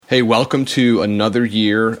Hey, welcome to another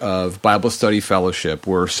year of Bible Study Fellowship.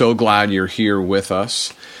 We're so glad you're here with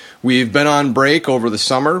us. We've been on break over the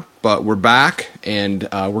summer, but we're back, and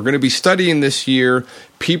we're going to be studying this year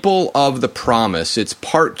People of the Promise. It's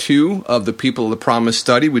part 2 of the People of the Promise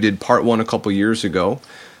study. We did part 1 a couple years ago,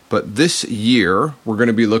 but this year we're going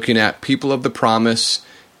to be looking at People of the Promise,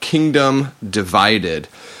 Kingdom Divided.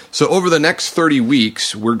 So over the next 30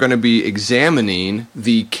 weeks, we're going to be examining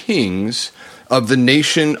the kings of the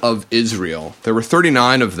nation of Israel. There were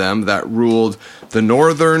 39 of them that ruled the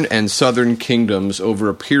northern and southern kingdoms over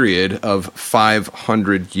a period of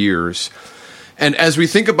 500 years. And as we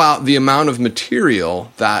think about the amount of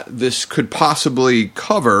material that this could possibly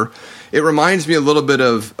cover, it reminds me a little bit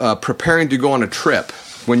of preparing to go on a trip.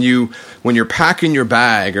 When you're packing your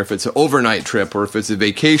bag, or if it's an overnight trip, or if it's a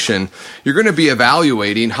vacation, you're going to be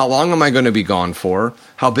evaluating how long am I going to be gone for,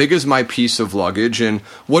 how big is my piece of luggage, and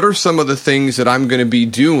what are some of the things that I'm going to be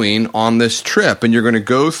doing on this trip. And you're going to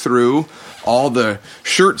go through all the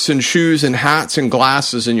shirts and shoes and hats and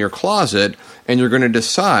glasses in your closet, and you're going to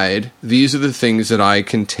decide these are the things that I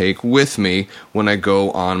can take with me when I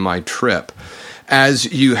go on my trip.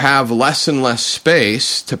 As you have less and less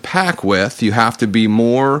space to pack with, you have to be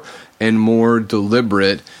more and more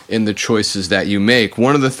deliberate in the choices that you make.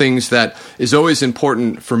 One of the things that is always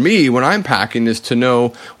important for me when I'm packing is to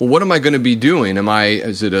know, well, what am I going to be doing?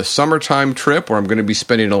 Is it a summertime trip where I'm going to be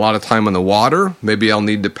spending a lot of time on the water? Maybe I'll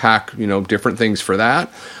need to pack, different things for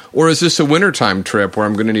that. Or is this a wintertime trip where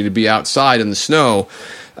I'm going to need to be outside in the snow?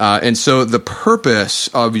 And so the purpose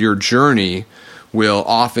of your journey will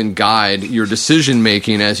often guide your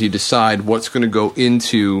decision-making as you decide what's going to go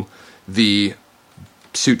into the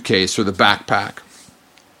suitcase or the backpack.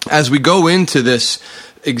 As we go into this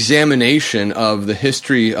examination of the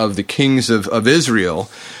history of the kings of Israel,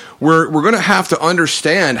 we're going to have to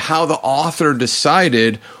understand how the author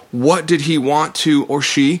decided what did he want to, or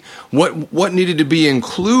she, what needed to be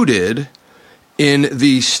included in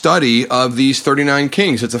the study of these 39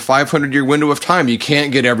 kings. It's a 500-year window of time. You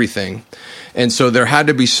can't get everything. And so there had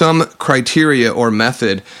to be some criteria or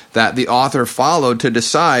method that the author followed to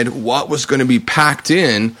decide what was going to be packed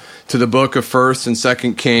in to the book of 1st and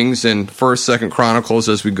 2nd Kings and 1st, 2nd Chronicles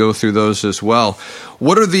as we go through those as well.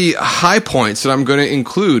 What are the high points that I'm going to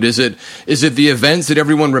include? Is it the events that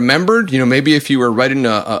everyone remembered? Maybe if you were writing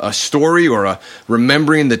a story or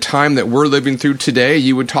remembering the time that we're living through today,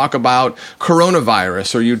 you would talk about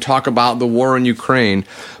coronavirus or you'd talk about the war in Ukraine.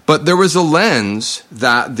 But there was a lens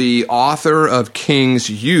that the author of Kings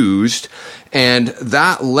used, and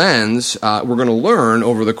that lens, we're going to learn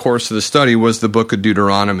over the course of the study, was the book of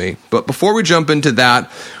Deuteronomy. But before we jump into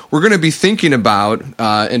that, we're going to be thinking about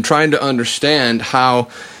and trying to understand how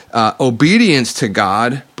obedience to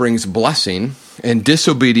God brings blessing and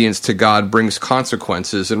disobedience to God brings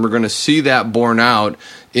consequences. And we're going to see that borne out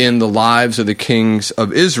in the lives of the kings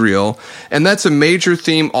of Israel. And that's a major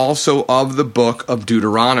theme also of the book of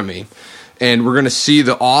Deuteronomy. And we're going to see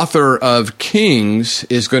the author of Kings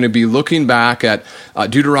is going to be looking back at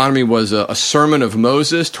Deuteronomy was a sermon of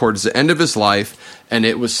Moses towards the end of his life, and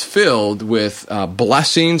it was filled with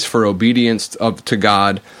blessings for obedience to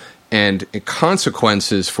God and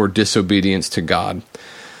consequences for disobedience to God.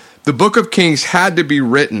 The book of Kings had to be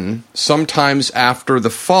written sometimes after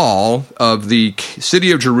the fall of the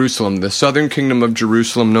city of Jerusalem, the southern kingdom of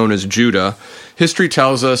Jerusalem known as Judah. History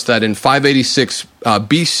tells us that in 586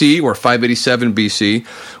 BC or 587 BC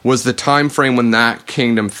was the time frame when that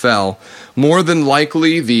kingdom fell. More than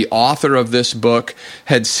likely, the author of this book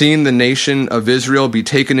had seen the nation of Israel be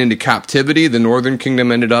taken into captivity. The northern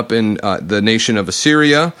kingdom ended up in the nation of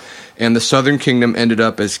Assyria, and the southern kingdom ended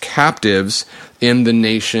up as captives in the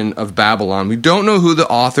nation of Babylon. We don't know who the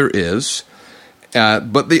author is,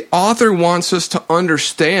 but the author wants us to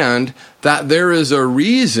understand that there is a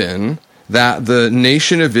reason that the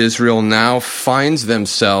nation of Israel now finds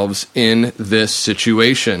themselves in this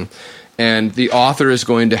situation. And the author is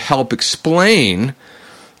going to help explain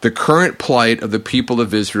the current plight of the people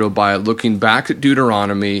of Israel by looking back at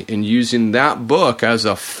Deuteronomy and using that book as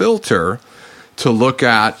a filter to look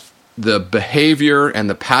at the behavior and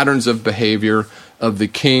the patterns of behavior of the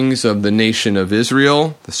kings of the nation of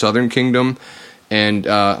Israel, the southern kingdom, and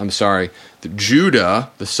Judah,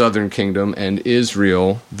 the southern kingdom, and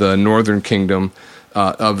Israel, the northern kingdom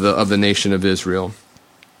of the nation of Israel.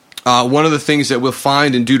 One of the things that we'll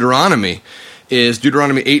find in Deuteronomy is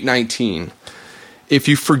Deuteronomy 8:19. If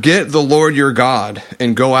you forget the Lord your God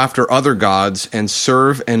and go after other gods and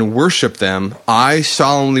serve and worship them, I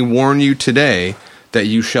solemnly warn you today that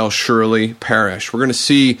you shall surely perish. We're going to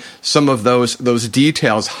see some of those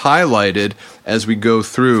details highlighted as we go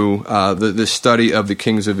through the study of the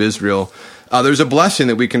kings of Israel. There's a blessing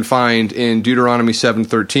that we can find in Deuteronomy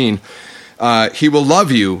 7:13. He will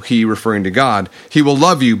love you, he referring to God. He will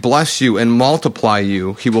love you, bless you, and multiply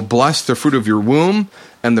you. He will bless the fruit of your womb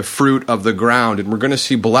and the fruit of the ground. And we're going to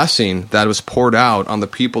see blessing that was poured out on the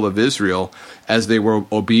people of Israel as they were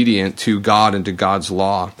obedient to God and to God's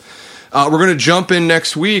law. We're going to jump in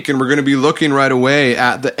next week, and we're going to be looking right away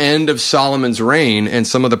at the end of Solomon's reign and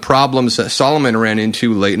some of the problems that Solomon ran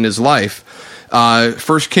into late in his life.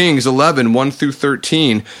 1 Kings 11, 1 through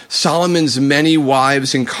 13, Solomon's many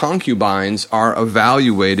wives and concubines are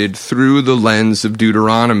evaluated through the lens of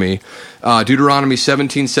Deuteronomy. Deuteronomy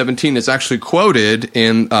 17:17 is actually quoted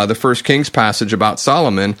in the 1 Kings passage about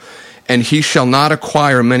Solomon, and he shall not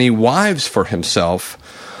acquire many wives for himself,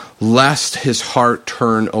 lest his heart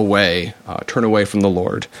turn away from the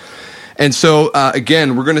Lord. And so,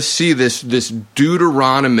 again, we're going to see this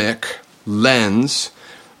Deuteronomic lens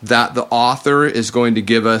that the author is going to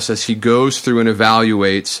give us as he goes through and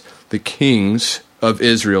evaluates the kings of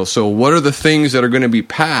Israel. So what are the things that are going to be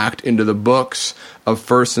packed into the books of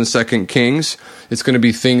 1st and 2nd Kings? It's going to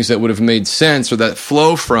be things that would have made sense or that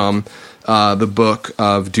flow from the book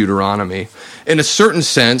of Deuteronomy. In a certain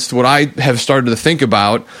sense, what I have started to think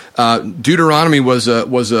about, Deuteronomy was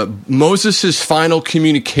Moses' final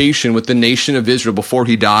communication with the nation of Israel before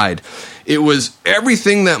he died. It was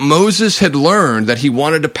everything that Moses had learned that he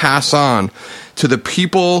wanted to pass on to the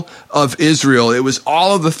people of Israel. It was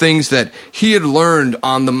all of the things that he had learned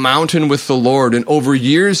on the mountain with the Lord, and over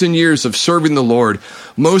years and years of serving the Lord,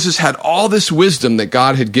 Moses had all this wisdom that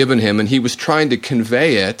God had given him, and he was trying to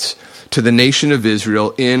convey it to the nation of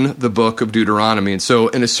Israel in the book of Deuteronomy. And so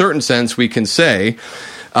in a certain sense, we can say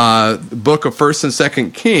the book of 1st and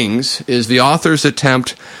 2nd Kings is the author's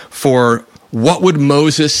attempt for what would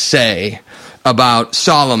Moses say about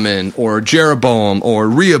Solomon or Jeroboam or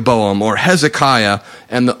Rehoboam or Hezekiah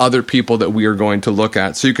and the other people that we are going to look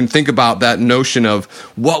at. So you can think about that notion of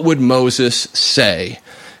what would Moses say?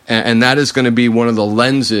 And that is going to be one of the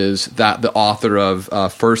lenses that the author of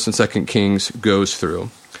 1st and 2nd Kings goes through.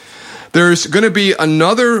 There's going to be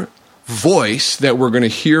another voice that we're going to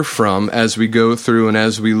hear from as we go through and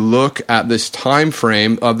as we look at this time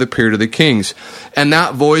frame of the period of the kings. And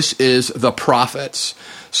that voice is the prophets.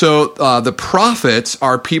 So the prophets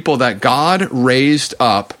are people that God raised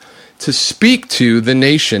up to speak to the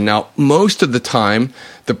nation. Now, most of the time,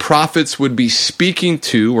 the prophets would be speaking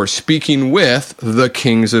to or speaking with the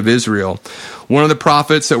kings of Israel. One of the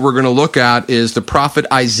prophets that we're going to look at is the prophet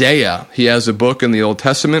Isaiah. He has a book in the Old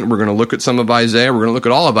Testament. We're going to look at some of Isaiah. We're going to look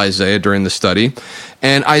at all of Isaiah during the study.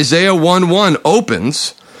 And Isaiah 1:1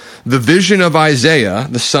 opens the vision of Isaiah,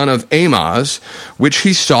 the son of Amoz, which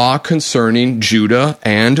he saw concerning Judah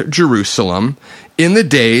and Jerusalem in the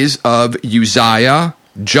days of Uzziah,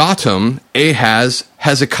 Jotham, Ahaz,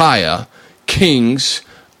 Hezekiah, kings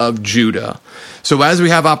of Judah. So as we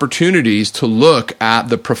have opportunities to look at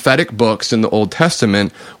the prophetic books in the Old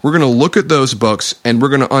Testament, we're going to look at those books and we're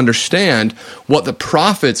going to understand what the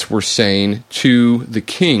prophets were saying to the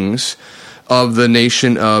kings of the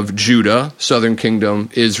nation of Judah, southern kingdom,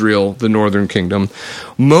 Israel, the northern kingdom.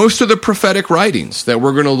 Most of the prophetic writings that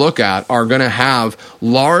we're going to look at are going to have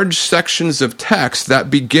large sections of text that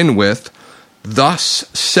begin with, "Thus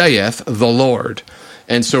saith the Lord."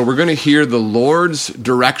 And so we're going to hear the Lord's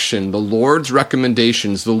direction, the Lord's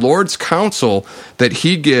recommendations, the Lord's counsel that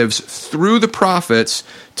he gives through the prophets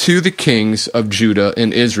to the kings of Judah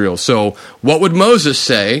and Israel. So what would Moses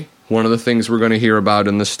say? One of the things we're going to hear about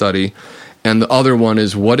in the study. And the other one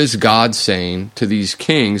is, what is God saying to these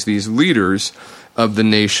kings, these leaders of the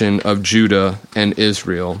nation of Judah and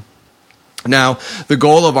Israel? Now, the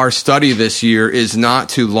goal of our study this year is not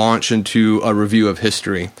to launch into a review of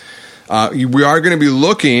history. We are going to be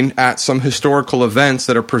looking at some historical events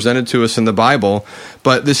that are presented to us in the Bible,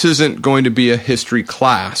 but this isn't going to be a history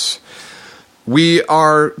class. We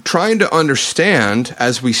are trying to understand,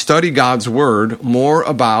 as we study God's Word, more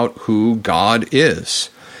about who God is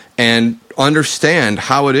and understand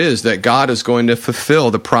how it is that God is going to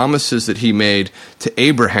fulfill the promises that he made to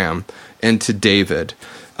Abraham and to David.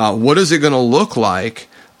 What is it going to look like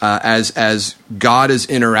as God is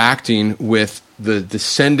interacting with the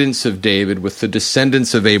descendants of David, with the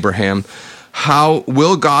descendants of Abraham? How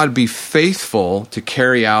will God be faithful to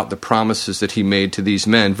carry out the promises that he made to these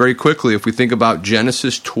men? Very quickly, if we think about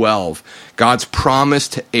Genesis 12, God's promise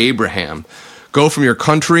to Abraham, go from your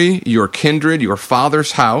country, your kindred, your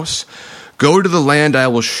father's house, Go to the land I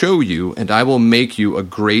will show you, and I will make you a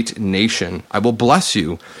great nation. I will bless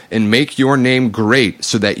you and make your name great,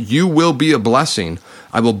 so that you will be a blessing.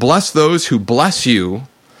 I will bless those who bless you,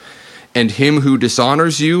 and him who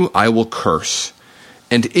dishonors you I will curse.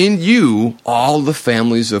 And in you all the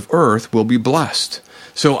families of earth will be blessed.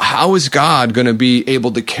 So how is God going to be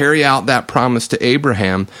able to carry out that promise to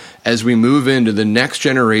Abraham as we move into the next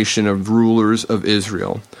generation of rulers of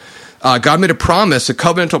Israel? God made a promise, a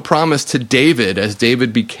covenantal promise to David as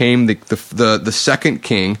David became the second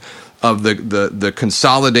king of the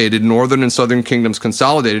consolidated, northern and southern kingdoms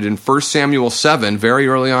consolidated. In 1 Samuel 7, very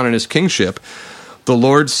early on in his kingship, the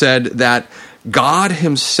Lord said that God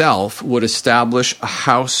himself would establish a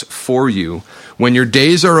house for you. When your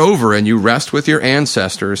days are over and you rest with your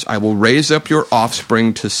ancestors, I will raise up your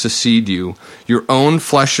offspring to succeed you, your own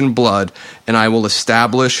flesh and blood, and I will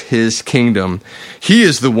establish his kingdom. He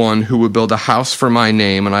is the one who will build a house for my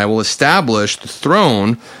name, and I will establish the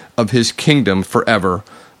throne of his kingdom forever.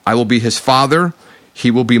 I will be his father,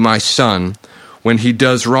 he will be my son. When he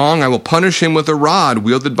does wrong, I will punish him with a rod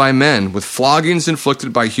wielded by men, with floggings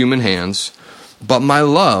inflicted by human hands. But my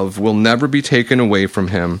love will never be taken away from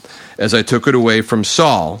him, as I took it away from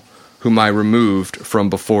Saul, whom I removed from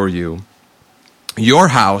before you. Your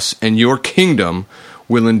house and your kingdom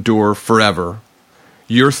will endure forever.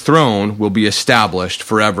 Your throne will be established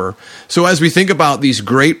forever. So as we think about these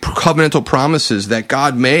great covenantal promises that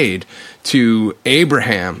God made to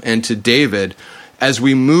Abraham and to David, as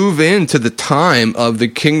we move into the time of the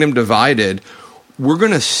kingdom divided, we're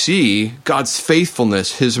going to see God's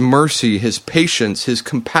faithfulness, his mercy, his patience, his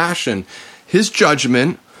compassion, his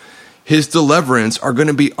judgment, his deliverance are going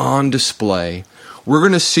to be on display. We're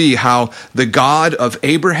going to see how the God of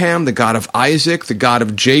Abraham, the God of Isaac, the God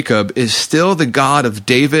of Jacob is still the God of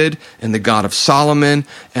David and the God of Solomon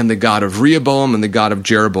and the God of Rehoboam and the God of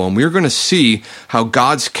Jeroboam. We're going to see how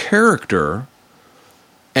God's character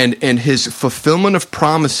and his fulfillment of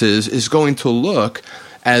promises is going to look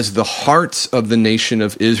as the hearts of the nation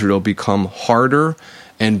of Israel become harder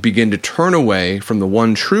and begin to turn away from the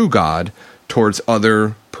one true God towards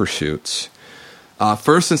other pursuits.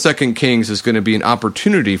 First and Second Kings is going to be an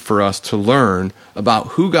opportunity for us to learn about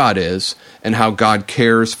who God is and how God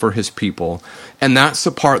cares for his people. And that's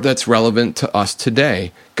the part that's relevant to us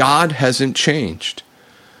today. God hasn't changed.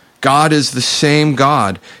 God is the same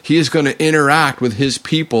God. He is going to interact with his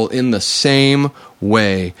people in the same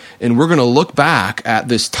way. And we're going to look back at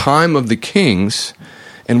this time of the kings,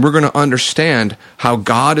 and we're going to understand how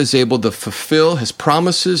God is able to fulfill his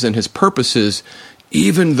promises and his purposes,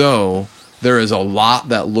 even though there is a lot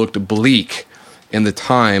that looked bleak in the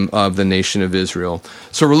time of the nation of Israel.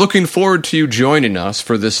 So we're looking forward to you joining us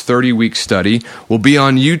for this 30-week study. We'll be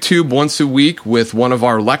on YouTube once a week with one of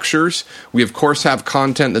our lectures. We, of course, have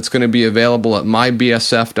content that's going to be available at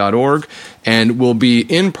mybsf.org, and we'll be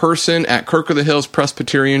in person at Kirk of the Hills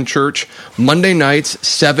Presbyterian Church Monday nights,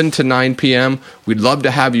 7 to 9 p.m. We'd love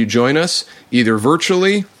to have you join us, either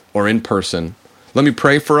virtually or in person. Let me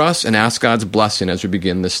pray for us and ask God's blessing as we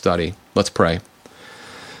begin this study. Let's pray.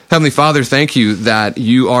 Heavenly Father, thank you that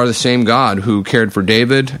you are the same God who cared for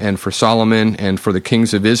David and for Solomon and for the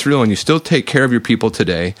kings of Israel, and you still take care of your people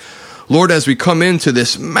today. Lord, as we come into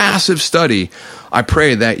this massive study, I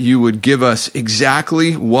pray that you would give us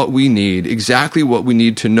exactly what we need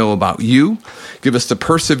to know about you. Give us the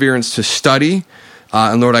perseverance to study.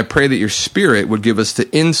 And Lord, I pray that your Spirit would give us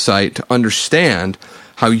the insight to understand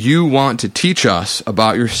how you want to teach us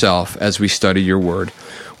about yourself as we study your word.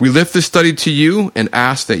 We lift this study to you and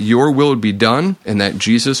ask that your will would be done and that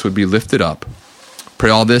Jesus would be lifted up. Pray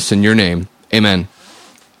all this in your name. Amen.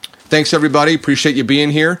 Thanks, everybody. Appreciate you being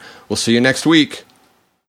here. We'll see you next week.